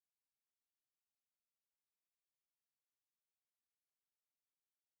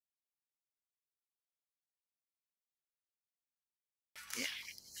Yeah.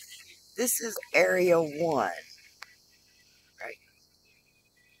 This is area 1. Right.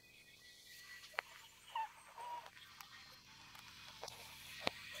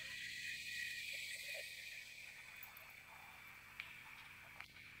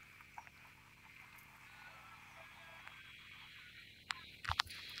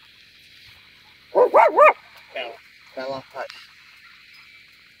 Bella, hush.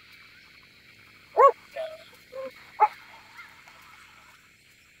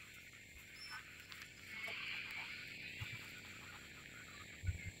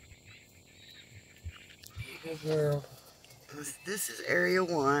 Good girl. This is area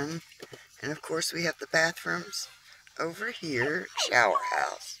 1. And of course we have the bathrooms over here. Shower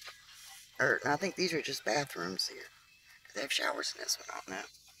house. Or I think these are just bathrooms here. They have showers in this one, I don't know.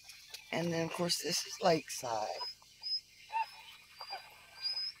 And then of course this is lakeside.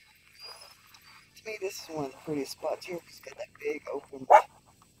 To me this is one of the prettiest spots here. It's got that big open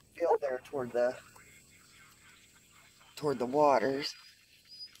field there toward the waters.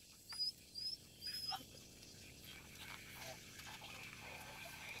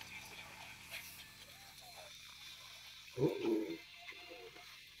 Ooh.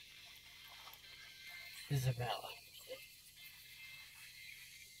 Isabella.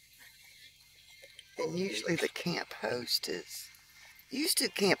 And usually the camp host is, used to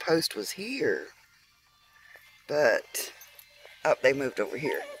camp host was here, but, oh, they moved over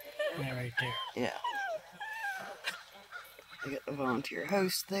here. Yeah, right there. Yeah. They got the volunteer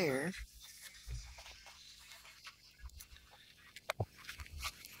host there.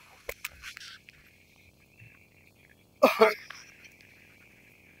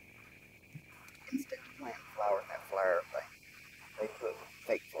 Instead of planting flowers in that flower thing, they put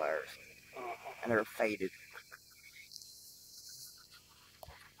fake flowers, and they're faded.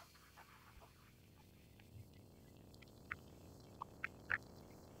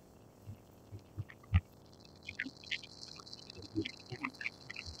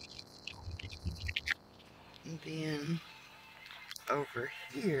 And then over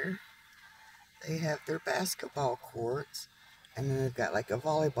here, they have their basketball courts, and then they've got like a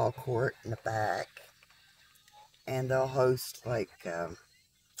volleyball court in the back, and they'll host like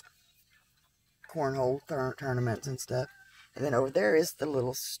cornhole tournaments and stuff. And then over there is the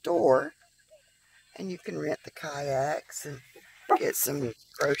little store, and you can rent the kayaks and get some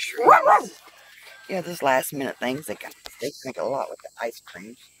groceries. Yeah, those last minute things, they drink a lot with the ice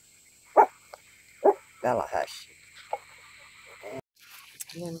cream. Bella, hush. And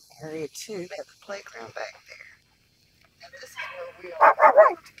in area 2, they have the playground back there. And this is where we all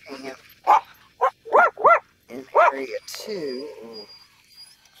like to camp. In area 2,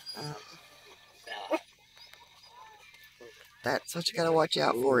 that's what you gotta watch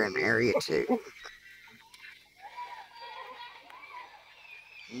out for in area 2.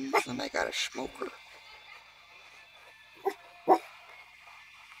 Somebody got a smoker.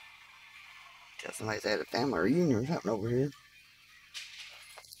 Tell somebody's had a family reunion or something over here.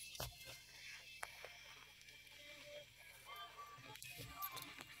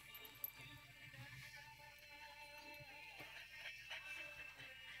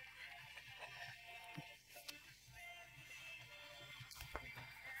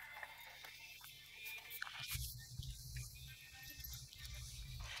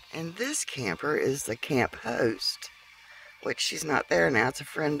 And this camper is the camp host, which she's not there now. It's a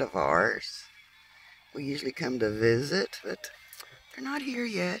friend of ours. We usually come to visit, but they're not here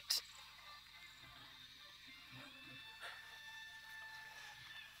yet.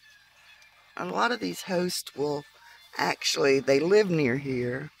 A lot of these hosts will actually, they live near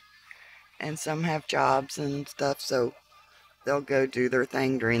here, and some have jobs and stuff, so they'll go do their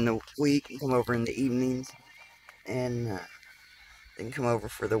thing during the week and come over in the evenings, and they can come over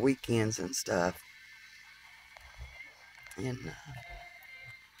for the weekends and stuff. And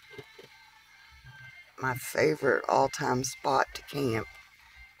my favorite all-time spot to camp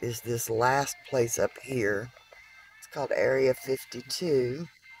is this last place up here. It's called Area 52,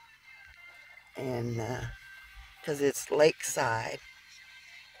 and because it's lakeside,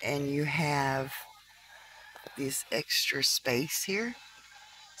 and you have this extra space here,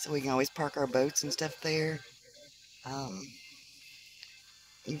 so we can always park our boats and stuff there.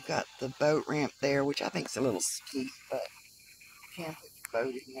 You've got the boat ramp there, which I think is a little steep, but you can put your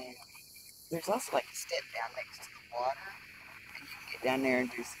boat in there. There's also like a step down next to the water, and you can get down there and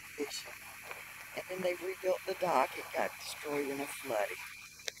do some fishing. And then they rebuilt the dock. It got destroyed in a flooding.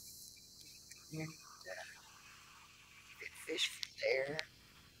 And you can fish from there.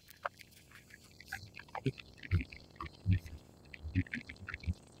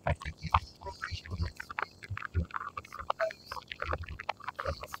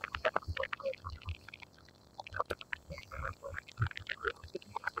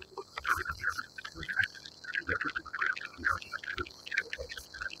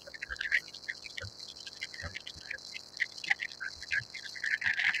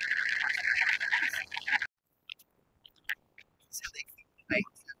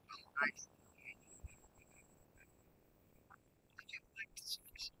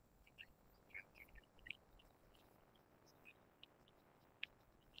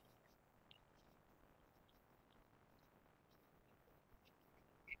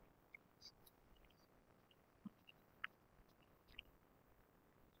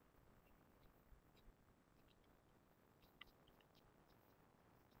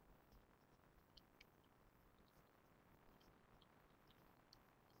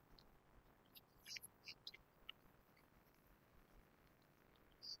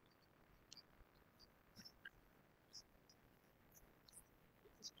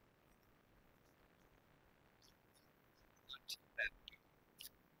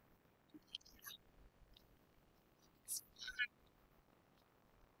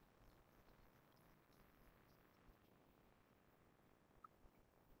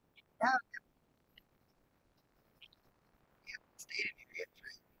 Yeah,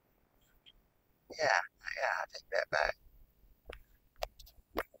 yeah, yeah, I take that back.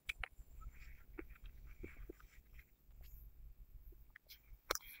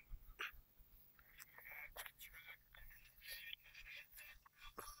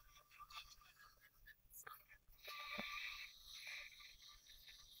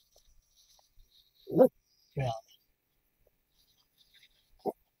 Yeah.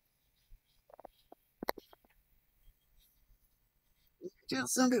 Still,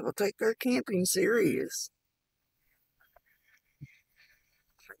 some people take their camping serious.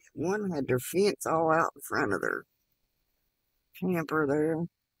 One had their fence all out in front of their camper there.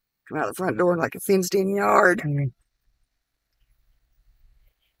 Come out the front door like a fenced in yard.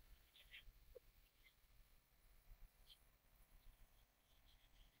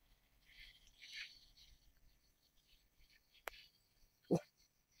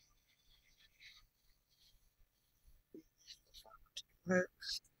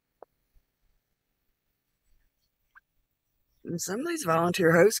 And some of these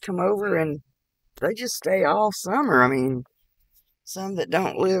volunteer hosts come over and they just stay all summer. I mean, some that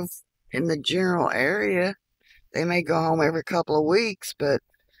don't live in the general area, they may go home every couple of weeks, but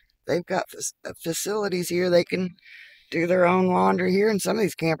they've got facilities here. They can do their own laundry here, and some of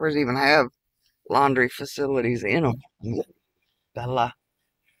these campers even have laundry facilities in them. Bella.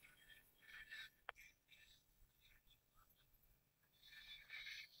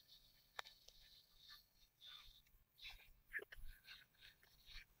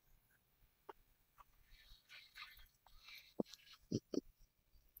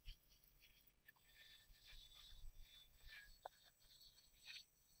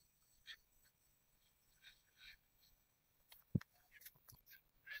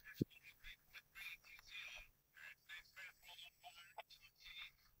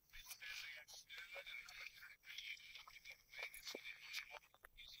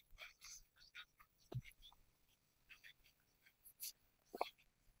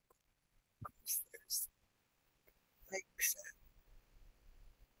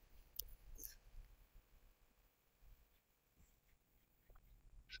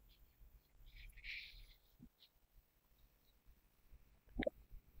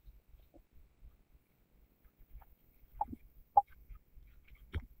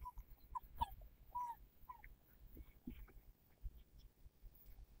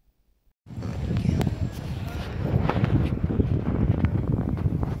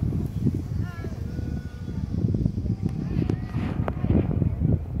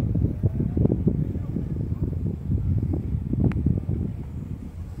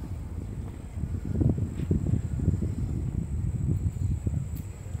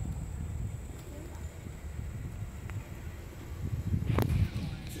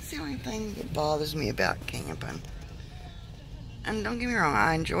 It's the only thing that bothers me about camping. And don't get me wrong,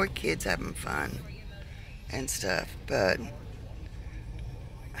 I enjoy kids having fun and stuff, but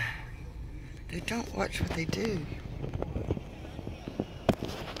they don't watch what they do.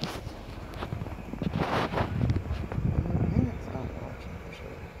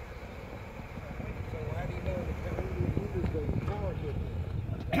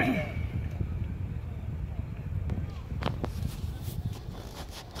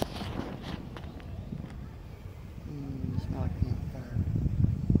 Smell like campfire.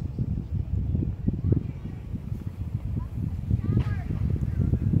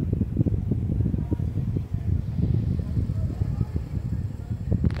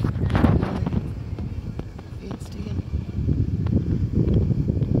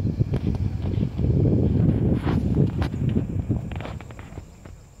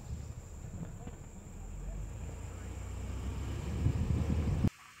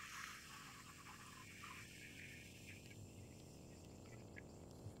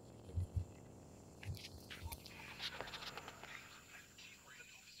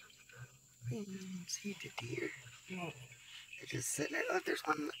 see the deer. They're just sitting there. Oh, there's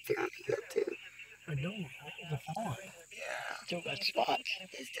one up there on the hill too. I know. The fawn. Yeah. Still got spots.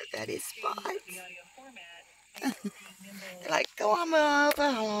 He still got his spots. They're like, go on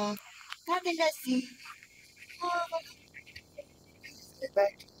over home. Nothing to see. Get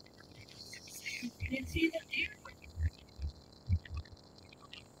back. You didn't see the deer?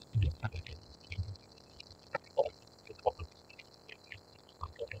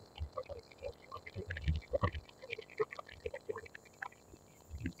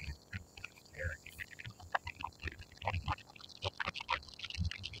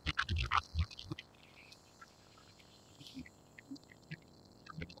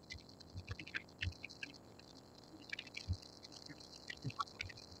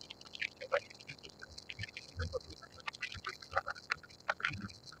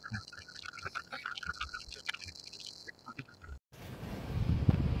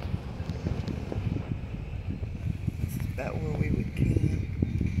 About where we would camp.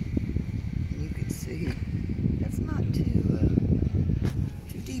 And you can see that's not too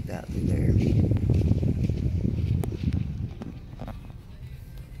deep out through there.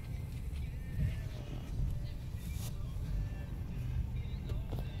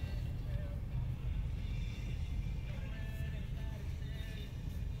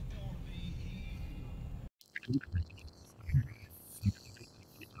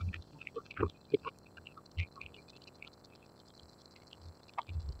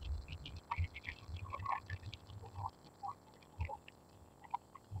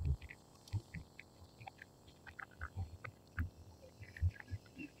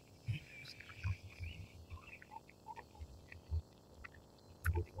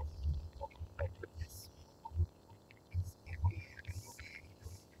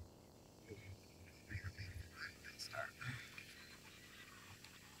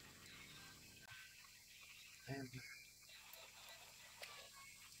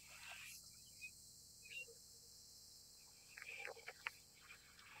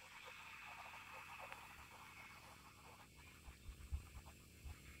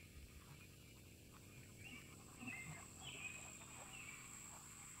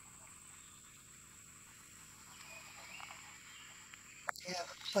 We have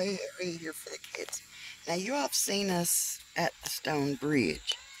a play area here for the kids. Now you all have seen us at the stone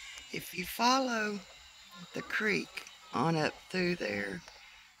bridge. If you follow the creek on up through there,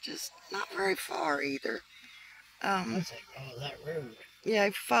 just not very far either. That's it. Oh, that road. Yeah,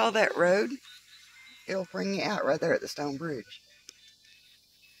 if you follow that road, it'll bring you out right there at the stone bridge.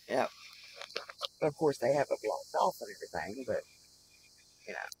 Yeah. But of course they have it blocked off and everything, but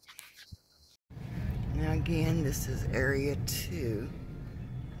you know. Now again, this is area 2.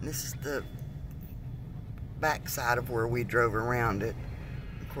 This is the back side of where we drove around it.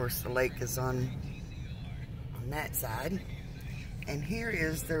 Of course the lake is on that side. And here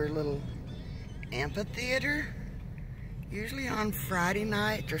is their little amphitheater. Usually on Friday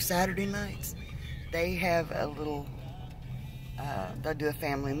night or Saturday nights, they have a little, they'll do a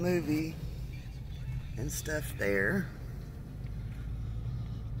family movie and stuff there.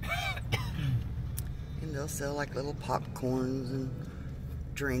 And they'll sell like little popcorns and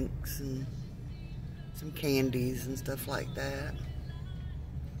drinks and some candies and stuff like that.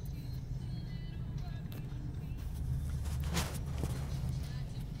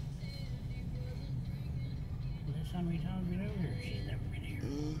 That's how many times we've been over here. She's never been here.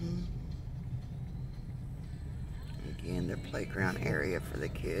 Again, their playground area for the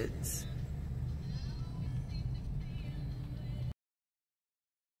kids.